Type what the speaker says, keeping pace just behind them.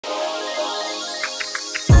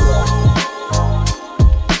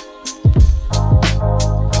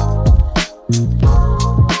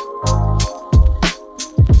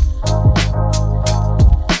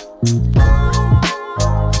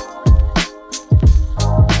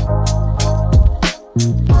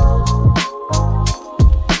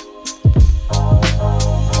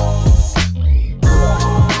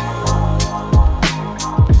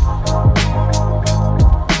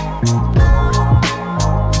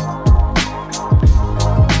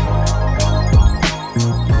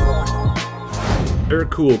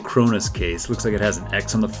Aerocool Cronus case looks like it has an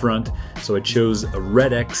X on the front, so I chose a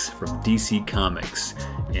red X from DC Comics,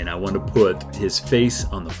 and I want to put his face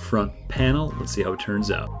on the front panel. Let's see how it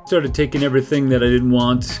turns out. Started taking everything that I didn't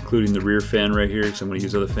want, including the rear fan right here, because I'm going to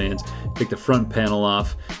use other fans. Take the front panel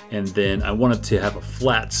off, and then I wanted to have a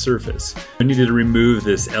flat surface. I needed to remove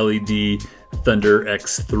this LED Thunder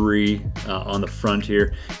X3 on the front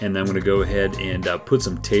here, and then I'm going to go ahead and put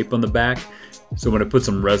some tape on the back. So I'm going to put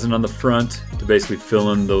some resin on the front to basically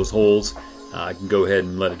fill in those holes. I can go ahead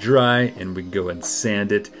and let it dry, and we can go ahead and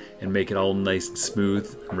sand it and make it all nice and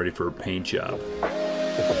smooth and ready for a paint job.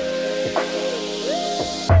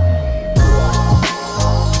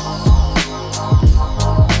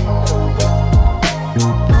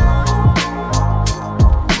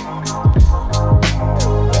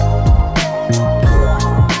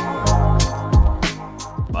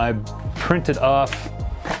 I printed off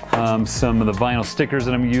some of the vinyl stickers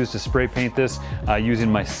that I'm going to use to spray paint this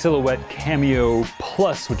using my Silhouette Cameo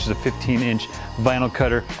Plus, which is a 15-inch vinyl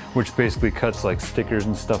cutter, which basically cuts like stickers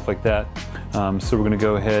and stuff like that. So we're going to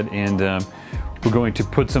go ahead and we're going to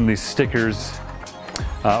put some of these stickers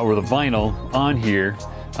or the vinyl on here,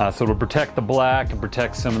 so it'll protect the black and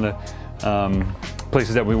protect some of the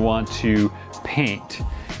places that we want to paint.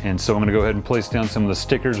 And so I'm going to go ahead and place down some of the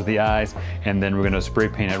stickers with the eyes, and then we're going to spray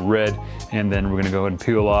paint it red, and then we're going to go ahead and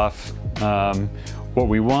peel off what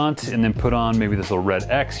we want, and then put on maybe this little red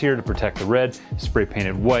X here to protect the red, spray paint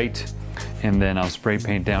it white, and then I'll spray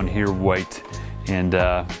paint down here white, and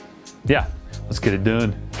yeah, let's get it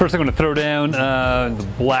done. First I'm going to throw down the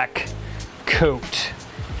black coat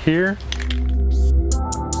here.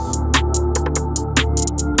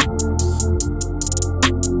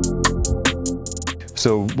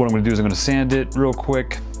 So what I'm going to do is I'm going to sand it real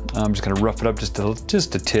quick. I'm just going to rough it up just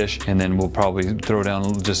a tish, and then we'll probably throw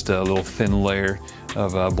down just a little thin layer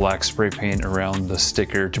of black spray paint around the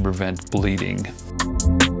sticker to prevent bleeding.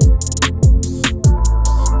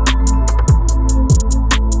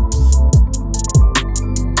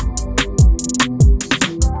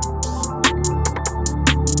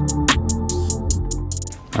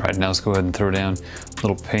 All right, now let's go ahead and throw down a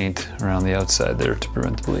little paint around the outside there to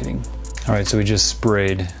prevent the bleeding. All right, so we just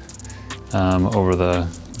sprayed over the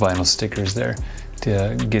vinyl stickers there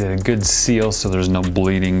to get it a good seal so there's no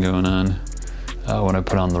bleeding going on when I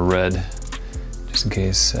put on the red, just in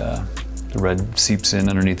case the red seeps in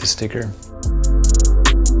underneath the sticker.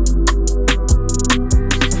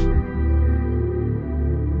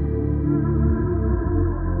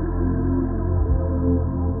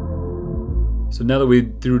 So now that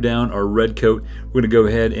we threw down our red coat, we're going to go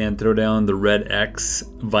ahead and throw down the red X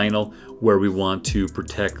vinyl where we want to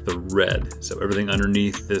protect the red. So everything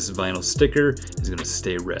underneath this vinyl sticker is going to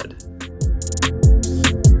stay red.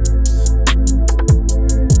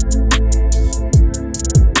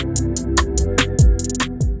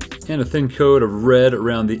 And a thin coat of red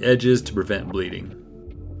around the edges to prevent bleeding.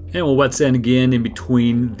 And we'll wet sand again in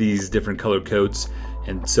between these different color coats,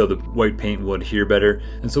 and so the white paint will adhere better.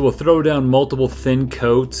 And so we'll throw down multiple thin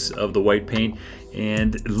coats of the white paint,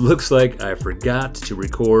 and it looks like I forgot to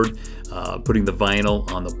record putting the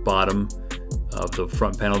vinyl on the bottom of the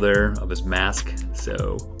front panel there of his mask,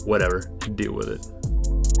 so whatever, deal with it.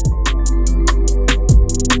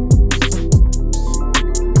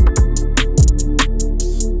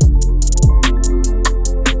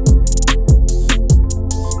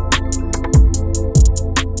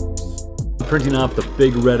 Printing off the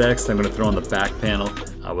big red X that I'm going to throw on the back panel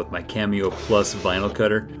with my Cameo Plus vinyl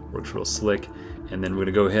cutter. Works real slick. And then we're going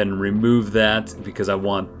to go ahead and remove that because I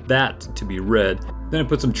want that to be red. Then I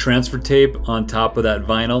put some transfer tape on top of that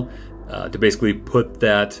vinyl to basically put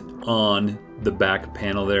that on the back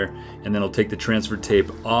panel there. And then I'll take the transfer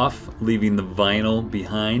tape off, leaving the vinyl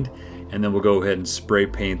behind. And then we'll go ahead and spray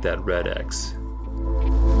paint that red X.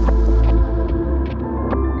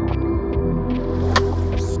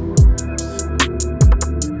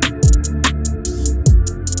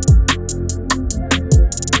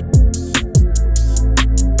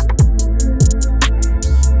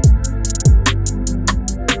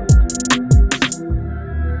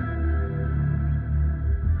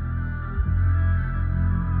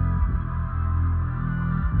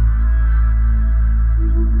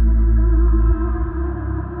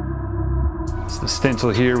 The stencil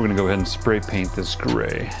here, we're gonna go ahead and spray paint this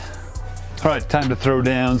gray. All right, time to throw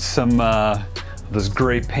down some of this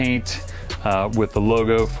gray paint with the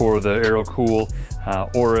logo for the Aerocool,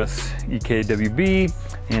 Aorus, EKWB,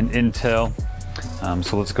 and Intel.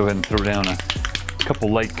 So let's go ahead and throw down a couple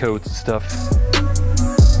light coats and stuff.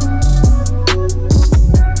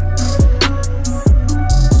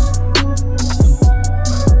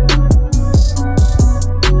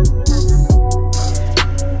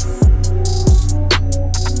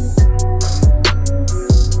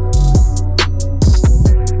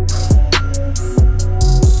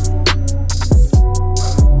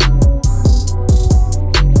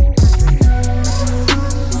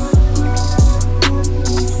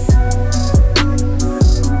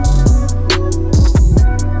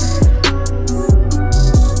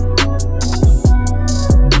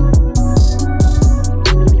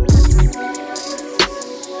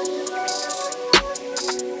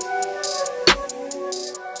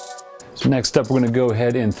 Next up, we're going to go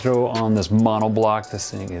ahead and throw on this monoblock. This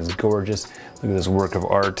thing is gorgeous. Look at this work of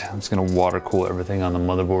art. I'm just going to water cool everything on the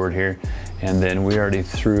motherboard here. And then we already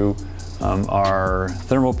threw our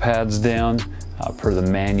thermal pads down per the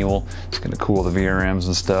manual. It's going to cool the VRMs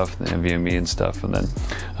and stuff, the NVMe and stuff. And then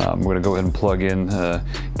we're going to go ahead and plug in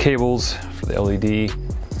cables for the LED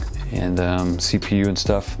and CPU and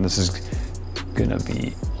stuff. And this is going to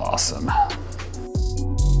be awesome.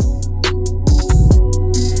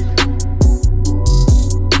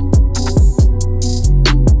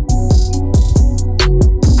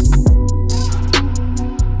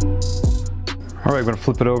 All right, I'm gonna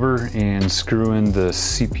flip it over and screw in the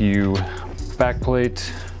CPU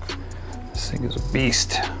backplate. This thing is a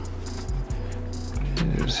beast.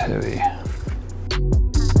 It is heavy.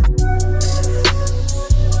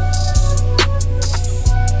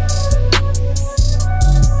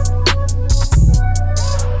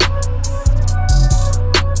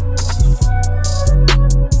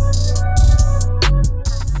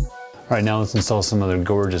 All right, now let's install some other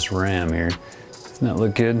gorgeous RAM here. Doesn't that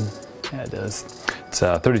look good? Yeah, it does. It's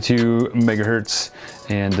 32 megahertz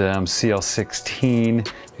and CL16.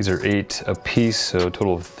 These are 8 a piece, so a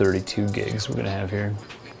total of 32 gigs we're gonna have here.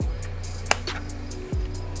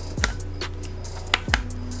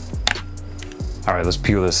 All right, let's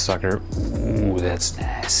peel this sucker. Ooh, that's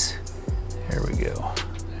nice. There we go.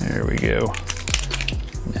 There we go.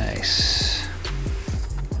 Nice.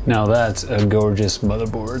 Now that's a gorgeous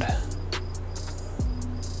motherboard.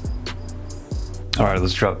 All right,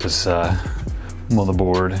 let's drop this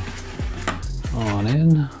motherboard on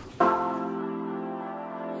in.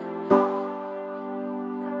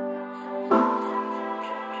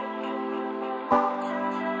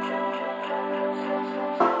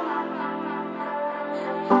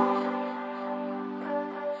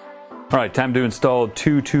 All right, time to install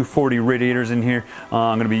two 240 radiators in here.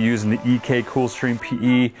 I'm gonna be using the EK-CoolStream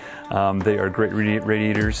PE. They are great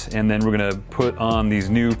radiators. And then we're gonna put on these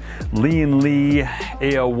new Lian Li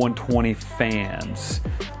AL120 fans.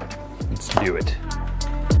 Let's do it.